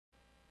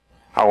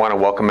I want to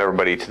welcome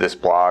everybody to this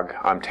blog.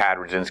 I'm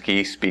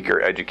Radzinski,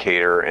 speaker,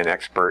 educator, and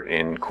expert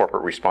in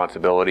corporate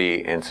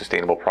responsibility and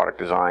sustainable product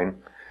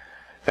design.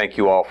 Thank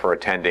you all for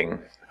attending.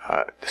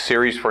 The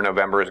series for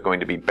November is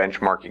going to be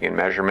benchmarking and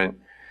measurement,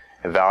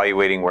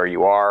 evaluating where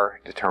you are,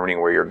 determining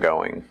where you're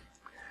going.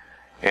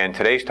 And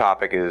today's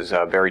topic is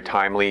very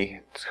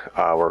timely.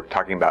 We're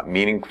talking about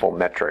meaningful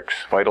metrics,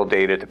 vital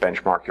data to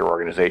benchmark your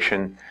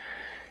organization.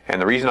 And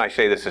the reason I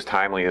say this is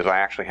timely is I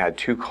actually had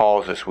 2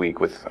 calls this week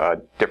with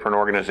different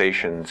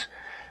organizations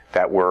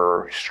that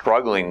were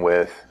struggling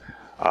with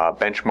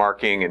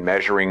benchmarking and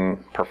measuring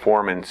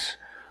performance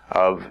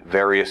of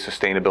various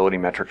sustainability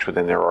metrics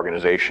within their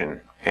organization.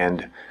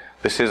 And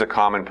this is a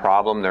common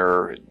problem.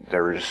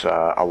 There's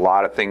a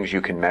lot of things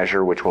you can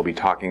measure, which we'll be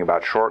talking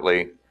about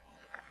shortly.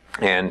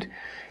 And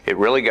it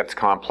really gets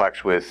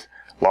complex with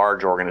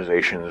large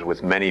organizations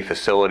with many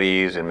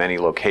facilities and many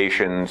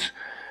locations.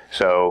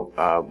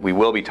 So we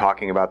will be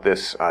talking about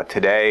this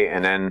today,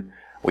 and then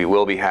we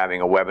will be having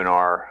a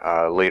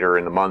webinar later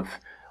in the month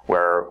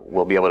where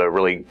we'll be able to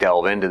really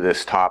delve into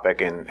this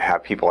topic and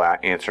have people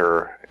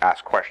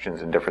ask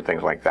questions and different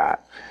things like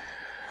that.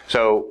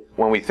 So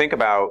when we think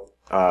about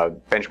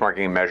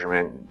benchmarking and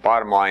measurement,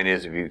 bottom line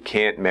is if you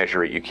can't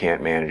measure it, you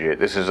can't manage it.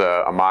 This is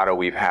a motto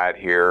we've had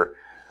here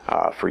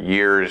for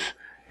years,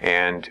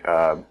 and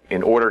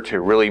in order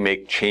to really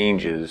make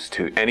changes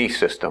to any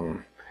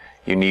system,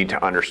 you need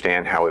to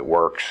understand how it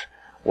works.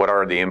 What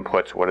are the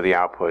inputs? What are the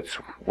outputs?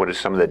 What is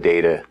some of the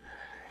data?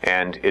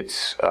 And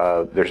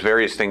there's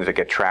various things that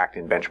get tracked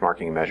in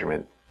benchmarking and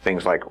measurement.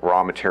 Things like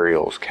raw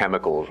materials,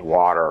 chemicals,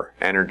 water,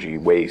 energy,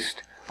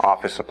 waste,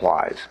 office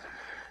supplies,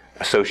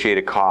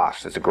 associated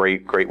costs. It's a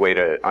great way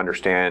to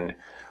understand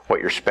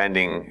what you're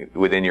spending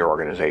within your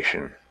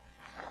organization.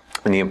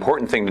 And the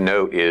important thing to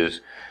note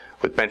is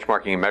with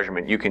benchmarking and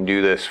measurement, you can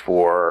do this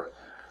for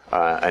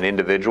an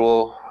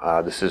individual.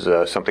 This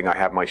is something I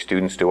have my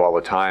students do all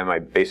the time. I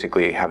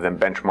basically have them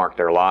benchmark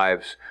their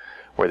lives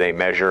where they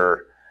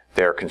measure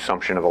their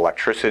consumption of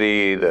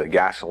electricity, the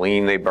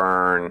gasoline they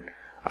burn,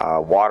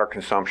 water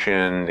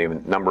consumption, the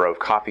number of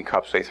coffee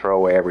cups they throw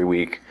away every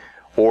week.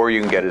 Or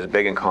you can get as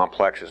big and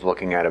complex as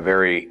looking at a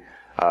very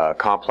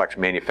complex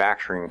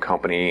manufacturing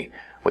company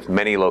with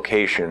many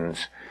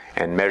locations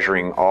and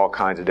measuring all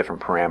kinds of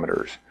different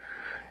parameters.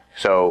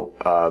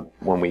 So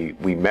when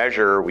we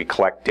measure, we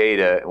collect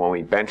data, and when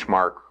we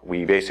benchmark,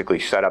 we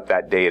basically set up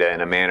that data in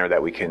a manner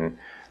that we can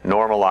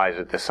normalize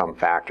it to some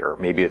factor.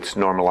 Maybe it's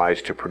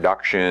normalized to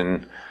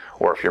production,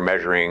 or if you're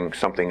measuring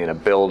something in a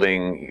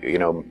building,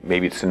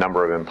 maybe it's the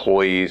number of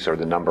employees or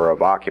the number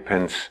of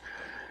occupants.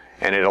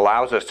 And it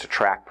allows us to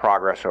track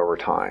progress over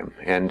time.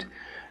 And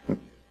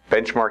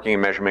benchmarking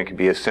and measurement can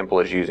be as simple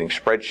as using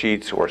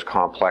spreadsheets or as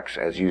complex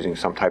as using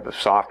some type of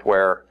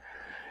software.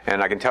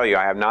 And I can tell you,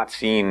 I have not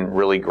seen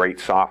really great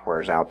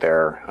softwares out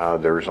there.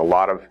 There's a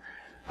lot of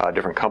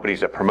different companies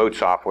that promote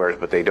softwares,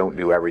 but they don't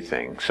do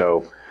everything.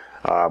 So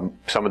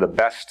some of the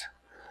best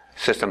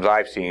systems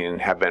I've seen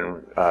have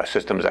been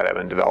systems that have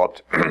been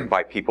developed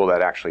by people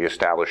that actually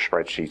establish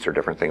spreadsheets or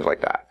different things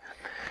like that.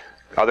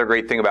 Other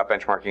great thing about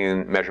benchmarking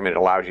and measurement, it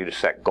allows you to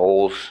set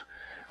goals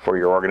for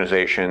your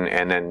organization,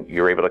 and then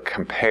you're able to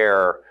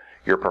compare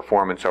your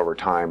performance over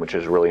time, which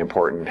is really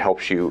important. It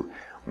helps you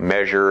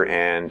measure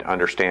and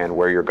understand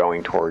where you're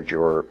going towards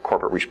your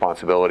corporate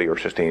responsibility or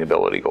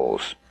sustainability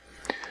goals.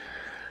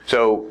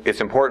 So it's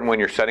important when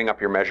you're setting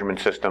up your measurement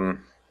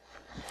system.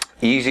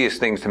 Easiest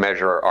things to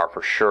measure are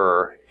for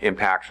sure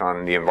impacts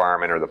on the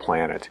environment or the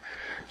planet.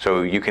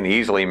 So you can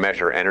easily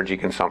measure energy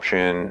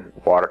consumption,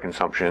 water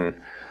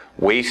consumption.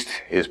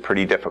 Waste is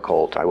pretty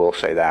difficult, I will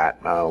say that.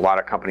 A lot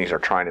of companies are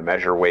trying to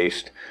measure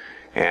waste,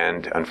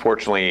 and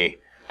unfortunately,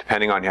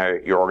 depending on how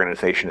your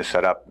organization is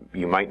set up,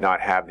 you might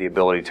not have the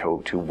ability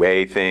to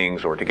weigh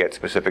things or to get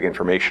specific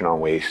information on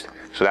waste,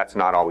 so that's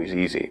not always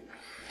easy.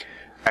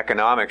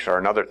 Economics are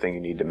another thing you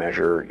need to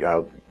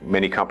measure.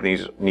 Many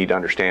companies need to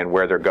understand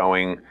where they're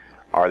going.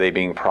 Are they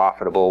being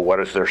profitable? What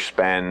is their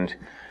spend?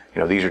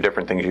 These are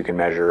different things you can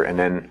measure. And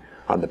then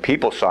on the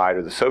people side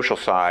or the social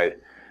side,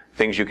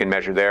 things you can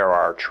measure there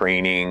are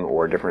training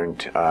or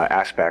different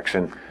aspects,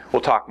 and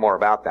we'll talk more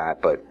about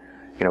that. But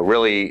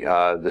really,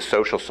 the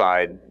social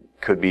side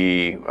could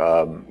be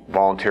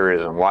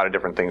volunteerism, a lot of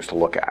different things to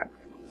look at.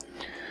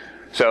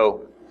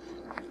 So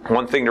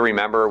one thing to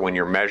remember when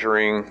you're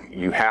measuring,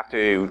 you have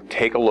to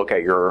take a look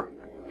at your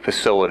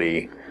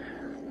facility,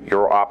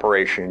 your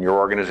operation, your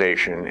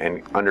organization,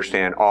 and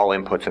understand all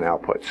inputs and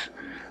outputs.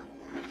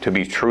 To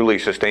be truly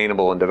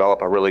sustainable and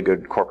develop a really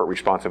good corporate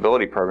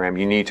responsibility program,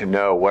 you need to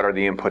know what are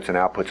the inputs and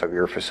outputs of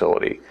your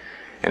facility.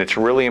 And it's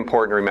really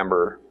important to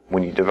remember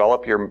when you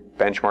develop your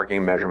benchmarking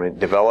and measurement,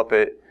 develop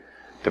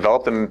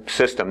the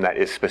system that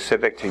is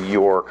specific to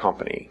your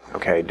company.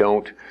 Okay,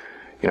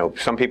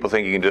 some people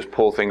think you can just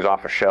pull things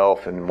off a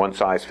shelf and one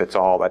size fits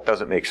all. That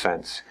doesn't make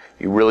sense.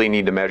 You really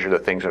need to measure the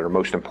things that are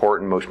most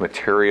important, most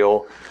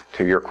material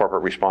to your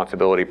corporate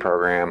responsibility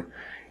program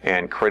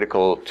and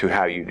critical to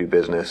how you do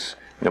business,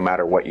 no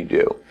matter what you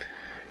do.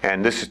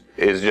 And this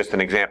is just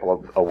an example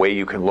of a way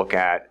you can look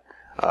at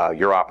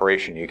your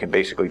operation. You can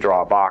basically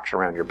draw a box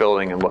around your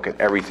building and look at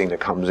everything that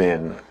comes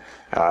in.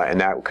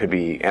 And that could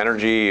be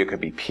energy, it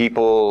could be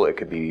people, it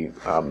could be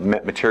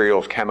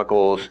materials,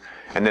 chemicals,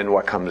 and then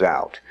what comes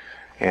out.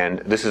 And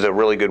this is a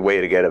really good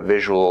way to get a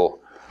visual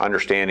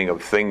understanding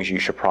of things you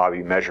should probably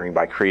be measuring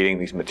by creating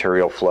these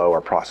material flow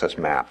or process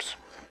maps.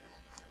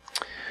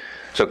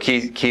 So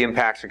key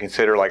impacts to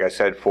consider, like I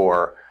said,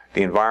 for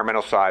the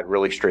environmental side,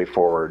 really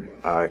straightforward.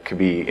 It could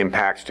be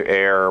impacts to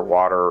air,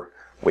 water,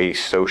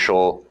 waste,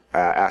 social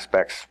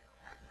aspects.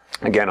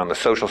 Again, on the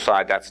social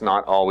side, that's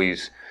not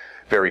always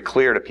very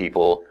clear to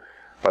people,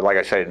 but like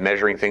I said,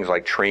 measuring things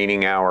like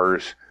training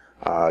hours,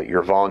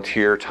 your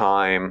volunteer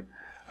time,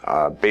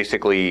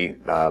 basically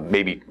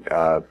maybe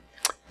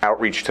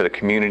outreach to the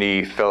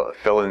community,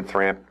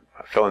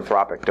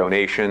 philanthropic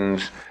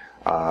donations,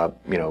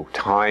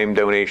 time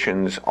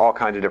donations, all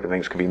kinds of different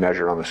things can be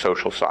measured on the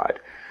social side.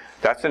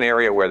 That's an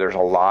area where there's a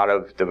lot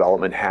of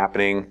development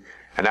happening,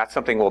 and that's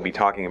something we'll be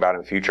talking about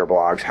in future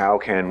blogs. How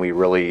can we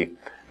really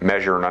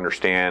measure and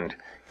understand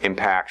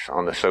impacts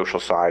on the social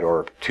side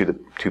or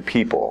to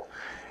people?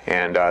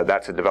 And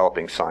that's a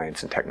developing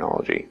science and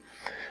technology.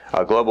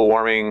 Global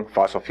warming,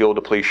 fossil fuel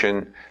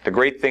depletion. The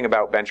great thing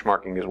about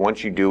benchmarking is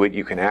once you do it,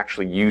 you can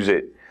actually use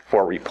it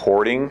for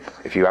reporting.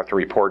 If you have to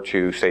report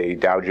to, say,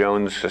 Dow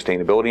Jones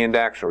Sustainability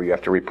Index, or you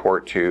have to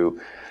report to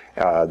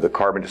the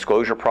Carbon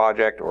Disclosure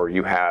Project, or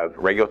you have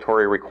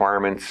regulatory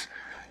requirements,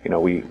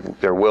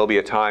 there will be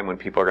a time when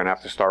people are going to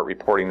have to start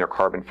reporting their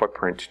carbon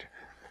footprint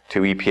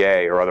to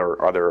EPA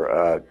or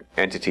other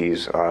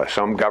entities.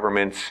 Some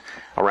governments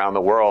around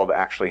the world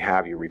actually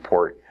have you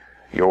report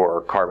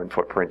your carbon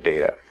footprint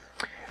data.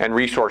 And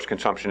resource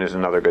consumption is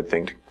another good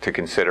thing to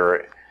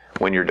consider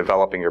when you're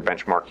developing your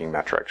benchmarking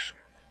metrics.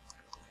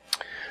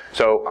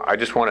 So I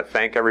just want to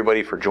thank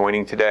everybody for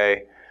joining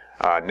today.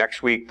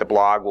 Next week, the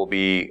blog will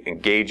be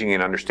engaging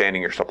in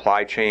understanding your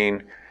supply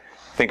chain.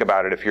 Think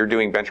about it. If you're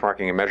doing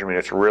benchmarking and measurement,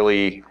 it's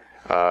really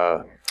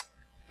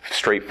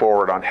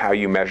straightforward on how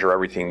you measure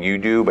everything you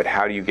do, but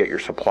how do you get your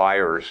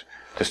suppliers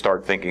to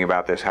start thinking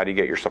about this? How do you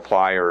get your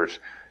suppliers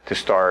to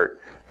start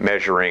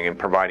measuring and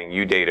providing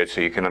you data so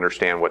you can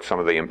understand what some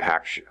of the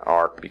impacts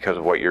are because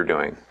of what you're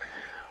doing?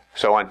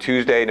 So on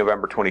Tuesday,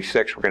 November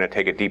 26th, we're going to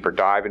take a deeper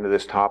dive into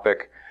this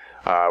topic.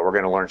 We're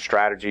going to learn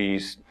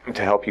strategies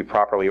to help you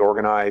properly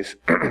organize,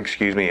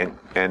 excuse me,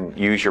 and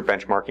use your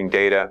benchmarking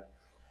data.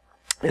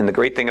 And the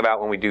great thing about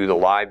when we do the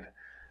live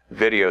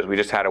videos, we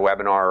just had a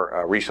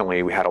webinar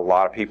recently. We had a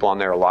lot of people on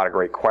there, a lot of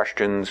great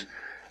questions.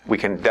 We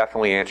can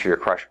definitely answer your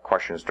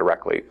questions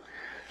directly.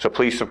 So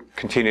please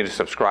continue to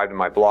subscribe to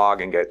my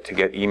blog and get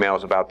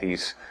emails about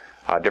these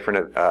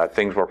different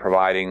things we're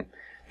providing.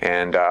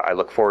 And I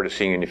look forward to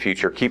seeing you in the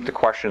future. Keep the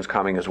questions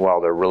coming as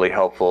well. They're really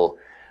helpful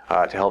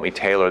to help me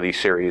tailor these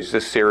series.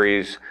 This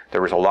series,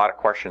 there was a lot of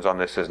questions on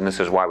this, and this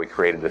is why we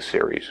created this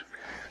series.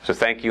 So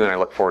thank you, and I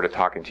look forward to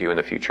talking to you in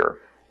the future.